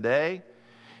again today,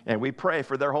 and we pray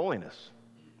for their holiness,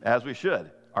 as we should.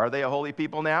 Are they a holy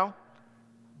people now?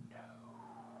 No.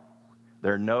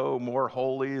 They're no more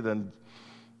holy than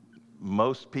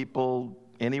most people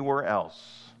anywhere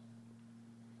else.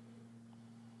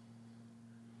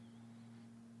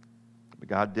 But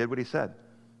God did what He said.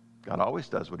 God always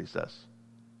does what He says.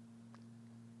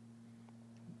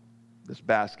 This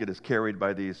basket is carried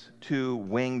by these two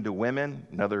winged women.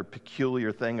 Another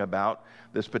peculiar thing about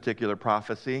this particular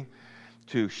prophecy.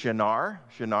 To Shinar.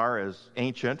 Shinar is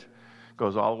ancient.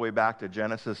 Goes all the way back to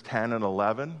Genesis 10 and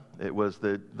 11. It was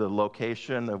the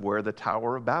location of where the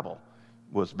Tower of Babel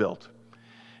was built.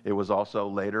 It was also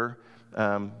later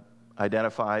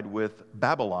identified with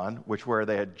Babylon, where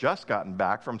they had just gotten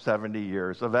back from 70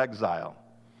 years of exile.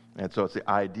 And so it's the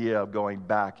idea of going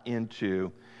back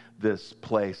into this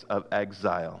place of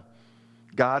exile.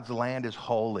 God's land is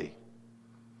holy.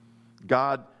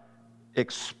 God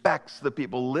expects the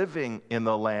people living in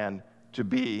the land to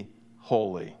be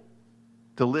holy,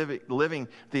 to living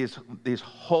these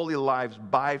holy lives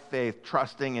by faith,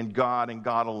 trusting in God and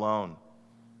God alone.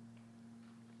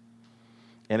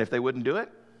 And if they wouldn't do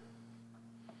it,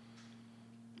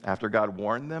 after God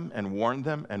warned them and warned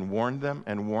them and warned them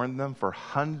and warned them for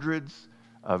hundreds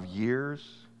of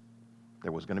years,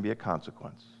 there was going to be a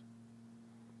consequence.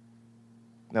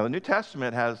 Now, the New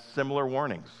Testament has similar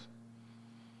warnings.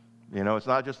 You know, it's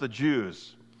not just the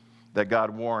Jews that God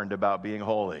warned about being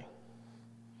holy.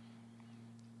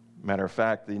 Matter of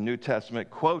fact, the New Testament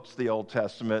quotes the Old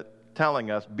Testament telling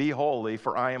us, be holy,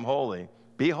 for I am holy.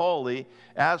 Be holy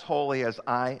as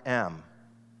I am,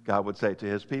 God would say to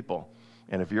His people.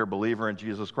 And if you're a believer in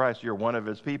Jesus Christ, you're one of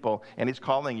His people, and He's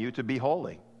calling you to be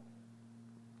holy.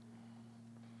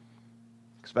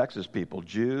 Expects His people,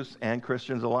 Jews and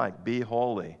Christians alike, be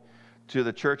holy. To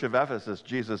the church of Ephesus,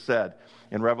 Jesus said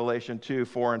in Revelation 2,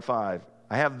 4 and 5,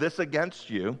 I have this against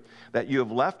you, that you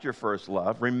have left your first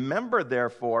love. Remember,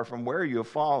 therefore, from where you have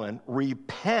fallen,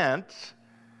 repent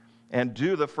and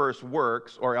do the first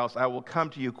works, or else I will come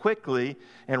to you quickly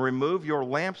and remove your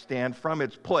lampstand from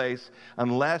its place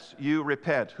unless you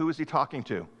repent. Who is He talking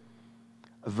to?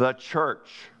 The church.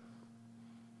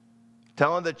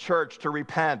 Telling the church to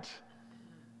repent.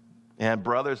 And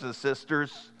brothers and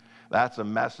sisters, that's a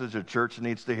message the church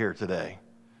needs to hear today.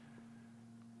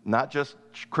 Not just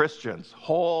Christians,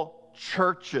 whole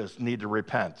churches need to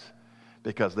repent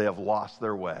because they have lost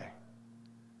their way.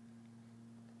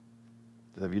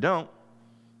 If you don't,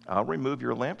 I'll remove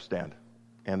your lampstand.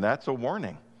 And that's a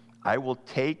warning. I will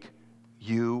take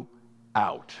you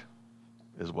out,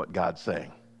 is what God's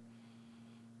saying.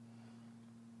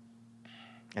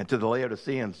 And to the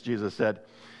Laodiceans, Jesus said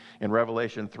in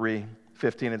Revelation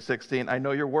 3:15 and 16, I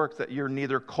know your works, that you're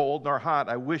neither cold nor hot.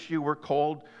 I wish you were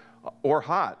cold or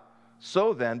hot.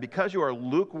 So then, because you are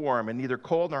lukewarm and neither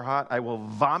cold nor hot, I will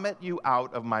vomit you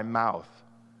out of my mouth.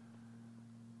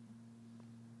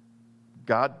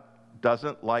 God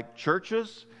doesn't like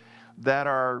churches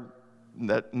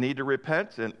that need to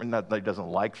repent, and not that he doesn't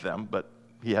like them, but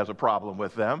he has a problem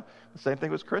with them. The same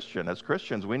thing with Christians. As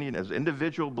Christians, as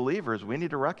individual believers, we need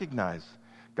to recognize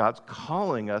God's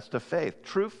calling us to faith,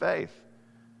 true faith.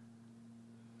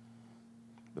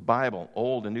 The Bible,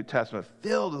 Old and New Testament,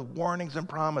 filled with warnings and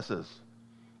promises.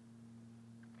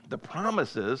 The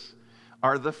promises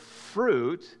are the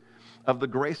fruit of the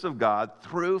grace of God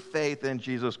through faith in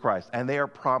Jesus Christ, and they are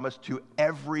promised to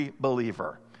every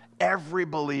believer. Every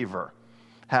believer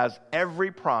has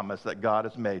every promise that God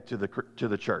has made to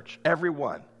the church.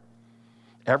 Everyone.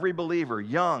 Every believer,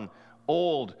 young,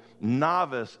 old,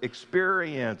 novice,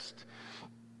 experienced,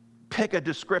 pick a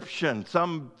description,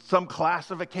 some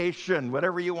classification,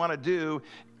 whatever you want to do,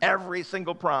 every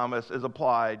single promise is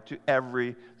applied to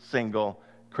every single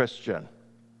Christian.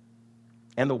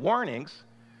 And the warnings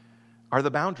are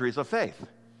the boundaries of faith.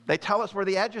 They tell us where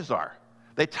the edges are.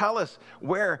 They tell us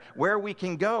where we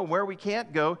can go, where we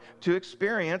can't go to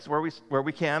experience, where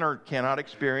we can or cannot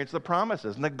experience the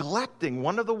promises. Neglecting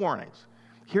one of the warnings.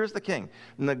 Here's the king.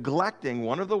 Neglecting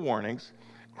one of the warnings,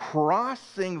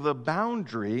 crossing the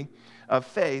boundary of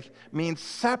faith, means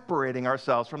separating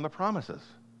ourselves from the promises.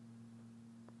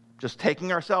 Just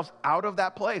taking ourselves out of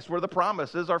that place where the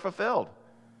promises are fulfilled.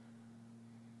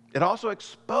 It also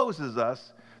exposes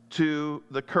us to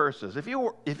the curses. If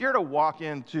you're to walk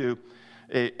into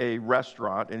a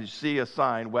restaurant and you see a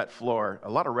sign, wet floor, a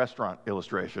lot of restaurant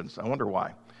illustrations, I wonder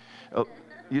why.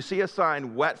 You see a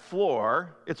sign, wet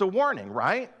floor, it's a warning,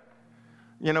 right?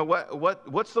 You know,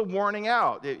 what's the warning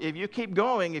out? If you keep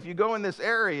going, if you go in this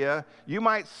area, you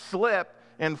might slip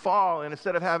and fall, and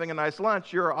instead of having a nice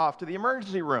lunch, you're off to the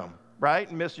emergency room, right?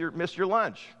 And miss your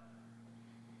lunch.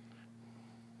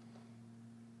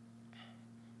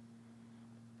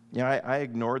 You know, I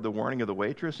ignored the warning of the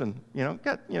waitress and,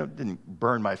 didn't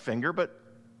burn my finger, but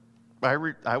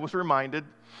I was reminded,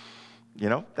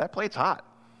 that plate's hot.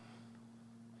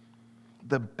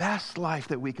 The best life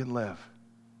that we can live.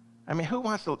 I mean,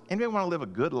 anybody want to live a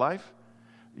good life?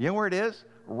 You know where it is?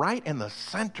 Right in the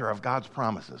center of God's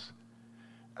promises.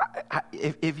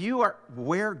 If you are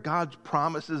where God's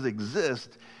promises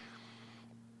exist,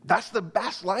 that's the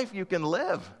best life you can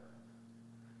live.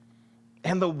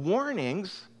 And the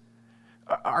warnings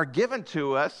are given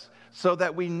to us so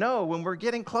that we know when we're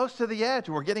getting close to the edge,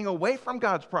 we're getting away from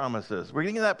God's promises. We're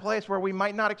getting to that place where we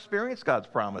might not experience God's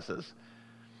promises.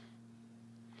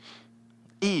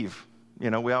 Eve,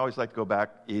 we always like to go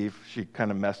back. Eve, she kind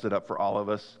of messed it up for all of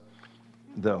us,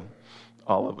 though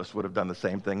all of us would have done the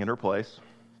same thing in her place.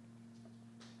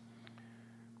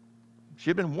 She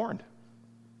had been warned.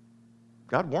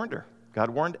 God warned her.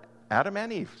 God warned Adam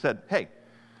and Eve, said, hey,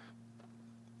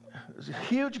 there's a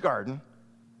huge garden.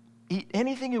 Eat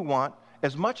anything you want,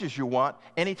 as much as you want,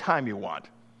 anytime you want.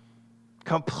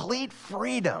 Complete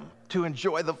freedom to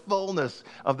enjoy the fullness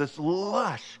of this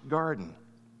lush garden.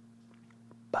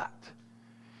 But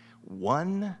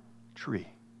one tree,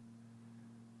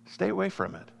 stay away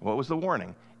from it. What was the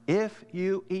warning? If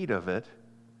you eat of it,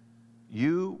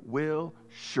 you will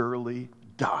surely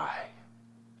die.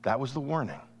 That was the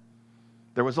warning.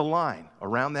 There was a line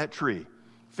around that tree,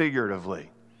 figuratively.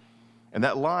 And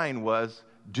that line was,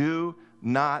 do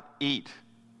not eat,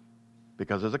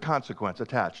 because there's a consequence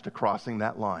attached to crossing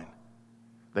that line.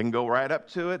 They can go right up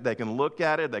to it, they can look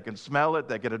at it, they can smell it,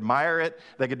 they can admire it,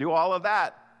 they can do all of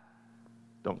that.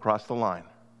 Don't cross the line.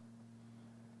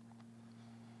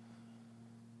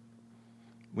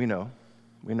 We know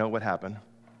what happened.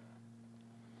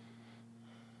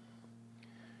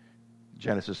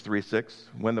 Genesis 3:6,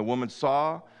 when the woman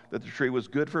saw that the tree was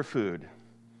good for food,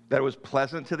 that it was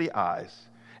pleasant to the eyes,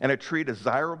 and a tree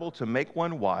desirable to make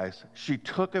one wise, she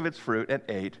took of its fruit and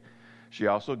ate. She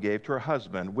also gave to her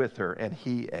husband with her, and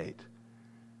he ate.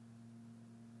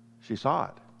 She saw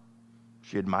it.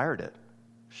 She admired it.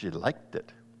 She liked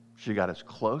it. She got as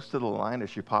close to the line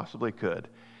as she possibly could,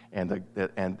 and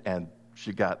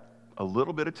she got a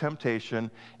little bit of temptation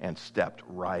and stepped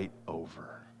right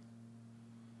over.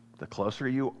 the closer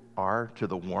you are to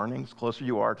the warnings, closer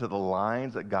you are to the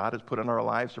lines that God has put in our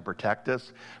lives to protect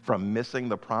us from missing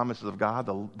the promises of God,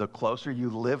 the closer you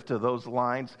live to those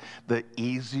lines, the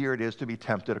easier it is to be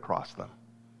tempted across them.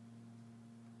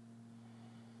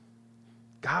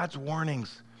 God's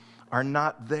warnings are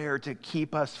not there to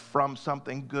keep us from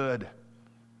something good.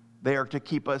 They are to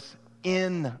keep us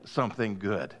in something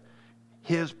good.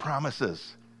 His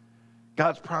promises.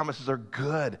 God's promises are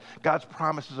good. God's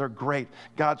promises are great.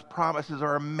 God's promises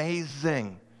are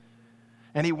amazing.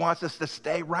 And he wants us to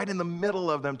stay right in the middle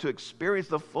of them, to experience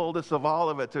the fullness of all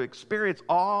of it, to experience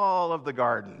all of the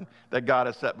garden that God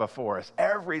has set before us.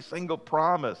 Every single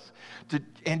promise. To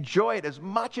enjoy it as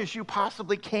much as you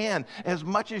possibly can, as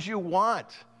much as you want.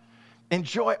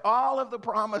 Enjoy all of the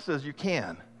promises you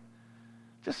can.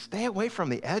 Just stay away from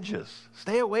the edges.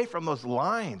 Stay away from those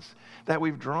lines that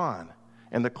we've drawn.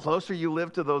 And the closer you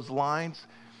live to those lines,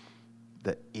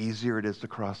 the easier it is to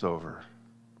cross over.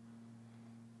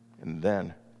 And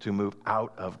then to move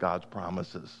out of God's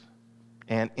promises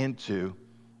and into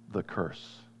the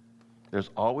curse. There's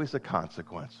always a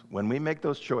consequence. When we make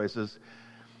those choices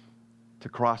to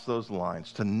cross those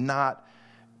lines, to not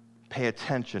pay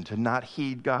attention, to not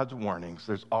heed God's warnings,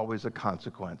 there's always a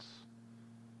consequence.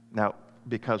 Now,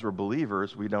 because we're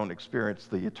believers, we don't experience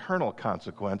the eternal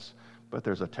consequence, but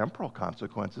there's a temporal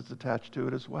consequence that's attached to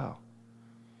it as well.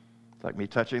 It's like me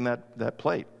touching that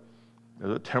plate.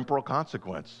 There's a temporal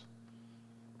consequence.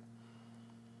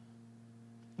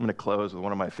 I'm going to close with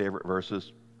one of my favorite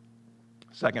verses,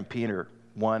 2 Peter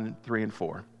 1, 3, and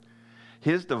 4.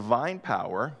 His divine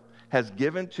power has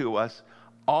given to us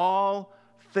all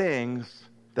things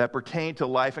that pertain to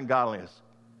life and godliness.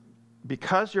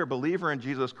 Because you're a believer in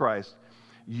Jesus Christ,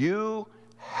 you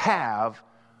have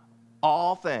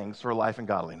all things for life and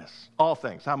godliness. All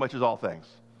things. How much is all things?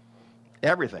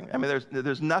 Everything. I mean,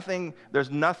 there's nothing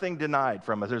denied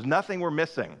from us. There's nothing we're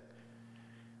missing.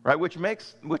 Right? Which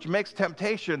makes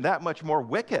temptation that much more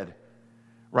wicked.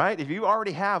 Right? If you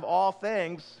already have all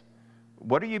things,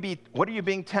 what are you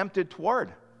being tempted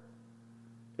toward?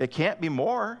 It can't be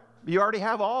more. You already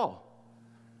have all.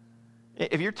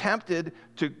 If you're tempted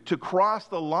to cross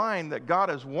the line that God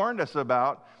has warned us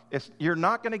about, you're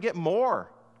not going to get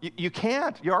more. You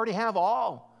can't. You already have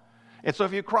all. And so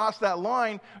if you cross that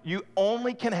line, you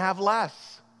only can have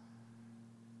less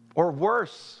or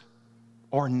worse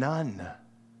or none.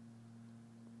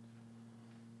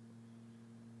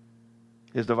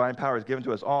 His divine power has given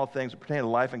to us all things that pertain to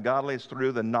life and godliness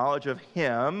through the knowledge of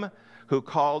Him who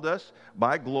called us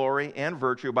by glory and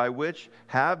virtue, by which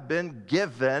have been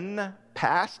given,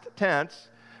 past tense,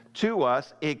 to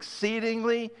us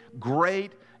exceedingly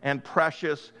great and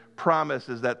precious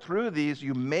promises, that through these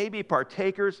you may be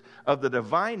partakers of the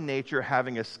divine nature,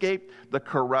 having escaped the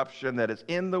corruption that is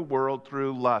in the world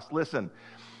through lust. Listen,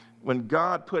 when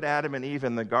God put Adam and Eve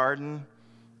in the garden,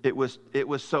 it was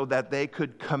so that they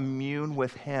could commune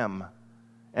with Him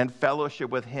and fellowship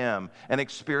with Him and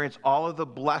experience all of the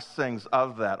blessings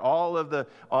of that, all of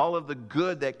the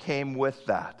good that came with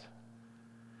that.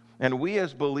 And we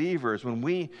as believers, when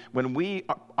we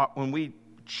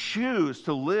choose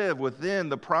to live within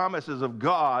the promises of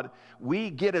God, we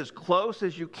get as close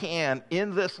as you can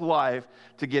in this life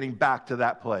to getting back to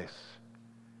that place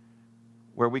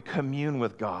where we commune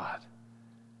with God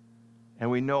and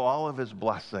we know all of His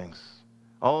blessings,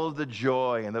 all of the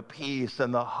joy and the peace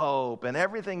and the hope and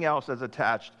everything else that's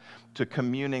attached to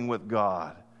communing with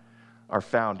God are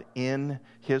found in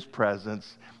His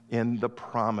presence, in the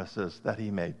promises that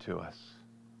He made to us.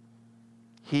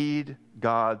 Heed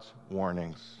God's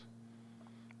warnings.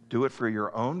 Do it for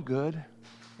your own good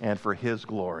and for His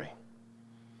glory.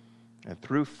 And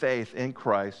through faith in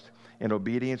Christ and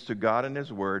obedience to God and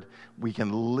His Word, we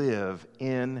can live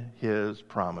in His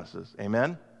promises.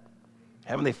 Amen?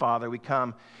 Heavenly Father, we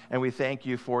come and we thank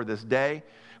You for this day.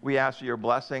 We ask for Your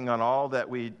blessing on all that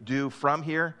we do from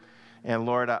here. And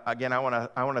Lord, again, I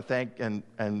want to thank and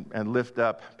lift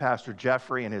up Pastor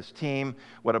Jeffrey and his team.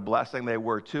 What a blessing they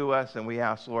were to us. And we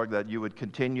ask, Lord, that You would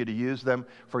continue to use them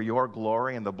for Your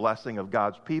glory and the blessing of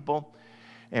God's people.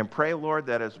 And pray, Lord,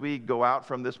 that as we go out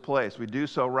from this place, we do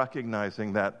so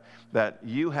recognizing that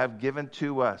You have given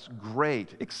to us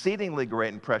great, exceedingly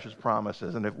great and precious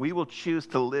promises. And if we will choose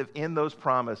to live in those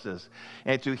promises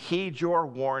and to heed Your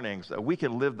warnings, that we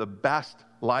can live the best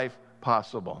life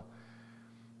possible.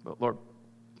 But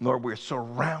Lord, we're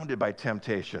surrounded by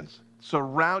temptations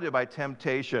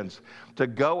to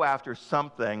go after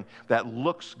something that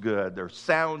looks good or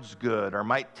sounds good or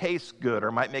might taste good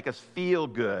or might make us feel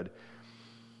good.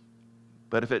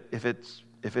 But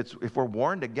if we're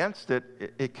warned against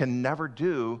it, it can never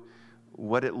do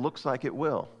what it looks like it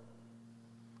will.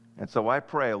 And so I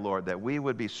pray, Lord, that we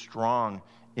would be strong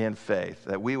in faith,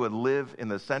 that we would live in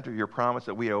the center of your promise,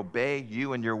 that we obey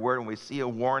you and your word. When we see a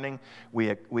warning,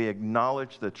 we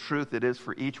acknowledge the truth it is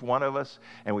for each one of us,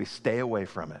 and we stay away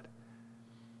from it.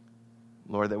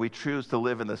 Lord, that we choose to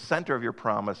live in the center of your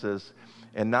promises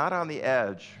and not on the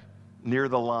edge near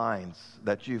the lines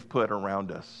that you've put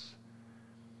around us,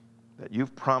 that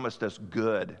you've promised us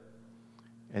good.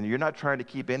 And you're not trying to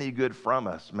keep any good from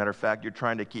us. Matter of fact, you're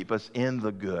trying to keep us in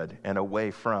the good and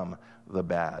away from the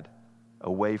bad,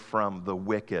 away from the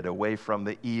wicked, away from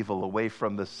the evil, away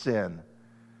from the sin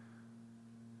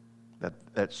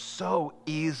that so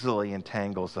easily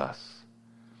entangles us.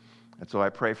 And so I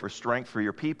pray for strength for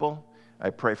your people. I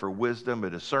pray for wisdom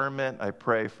and discernment. I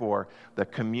pray for the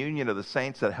communion of the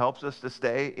saints that helps us to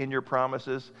stay in your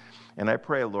promises. And I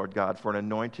pray, Lord God, for an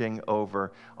anointing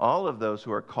over all of those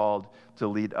who are called to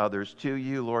lead others to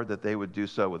you, Lord, that they would do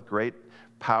so with great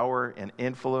power and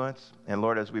influence. And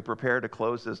Lord, as we prepare to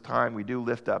close this time, we do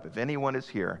lift up, if anyone is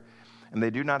here and they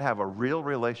do not have a real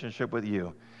relationship with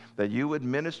you, that you would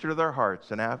minister to their hearts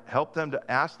and help them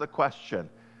to ask the question,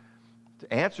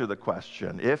 to answer the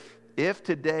question, if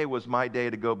today was my day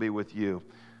to go be with you,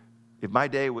 if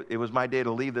it was my day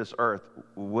to leave this earth,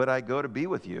 would I go to be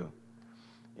with you?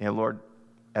 And Lord,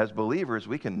 as believers,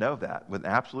 we can know that with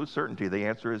absolute certainty. The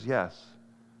answer is yes.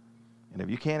 And if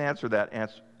you can't answer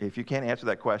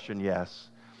that question, yes,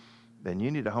 then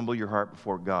you need to humble your heart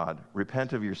before God,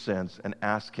 repent of your sins, and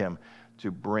ask Him to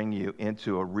bring you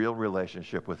into a real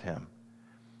relationship with Him.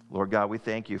 Lord God, we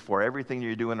thank you for everything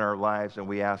you do in our lives, and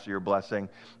we ask your blessing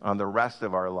on the rest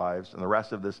of our lives and the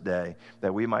rest of this day,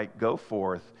 that we might go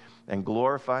forth and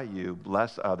glorify you,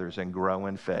 bless others, and grow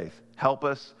in faith. Help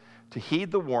us to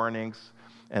heed the warnings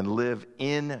and live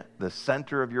in the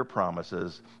center of your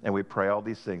promises. And we pray all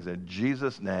these things in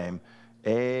Jesus' name.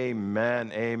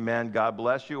 Amen. Amen. God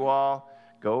bless you all.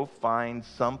 Go find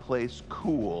someplace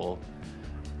cool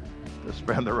to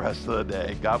spend the rest of the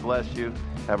day. God bless you.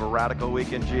 Have a radical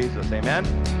week in Jesus. Amen.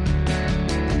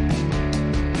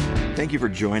 Thank you for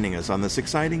joining us on this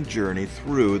exciting journey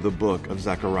through the book of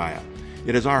Zechariah.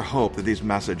 It is our hope that these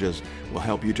messages will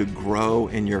help you to grow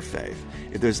in your faith.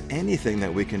 If there's anything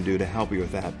that we can do to help you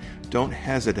with that, don't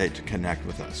hesitate to connect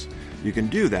with us. You can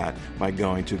do that by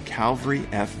going to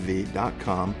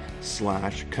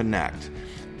calvaryfv.com/connect,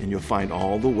 and you'll find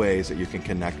all the ways that you can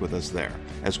connect with us there.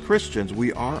 As Christians,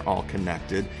 we are all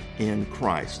connected in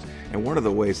Christ, and one of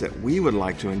the ways that we would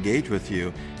like to engage with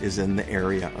you is in the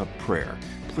area of prayer.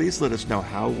 Please let us know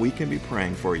how we can be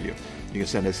praying for you. You can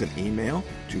send us an email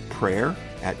to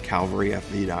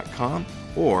prayer@calvaryfv.com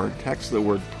or text the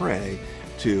word pray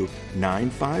to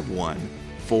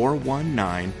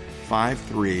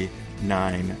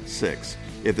 951-419-5396.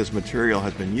 If this material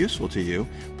has been useful to you,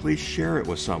 please share it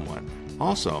with someone.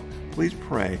 Also, please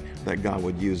pray that God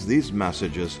would use these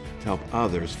messages to help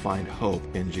others find hope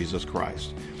in Jesus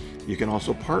Christ. You can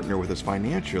also partner with us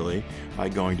financially by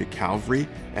going to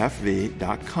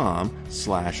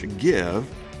calvaryfv.com/give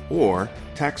or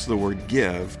text the word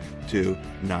give to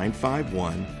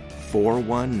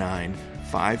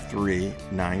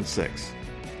 951-419-5396.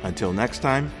 Until next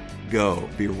time, go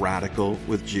be radical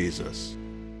with Jesus.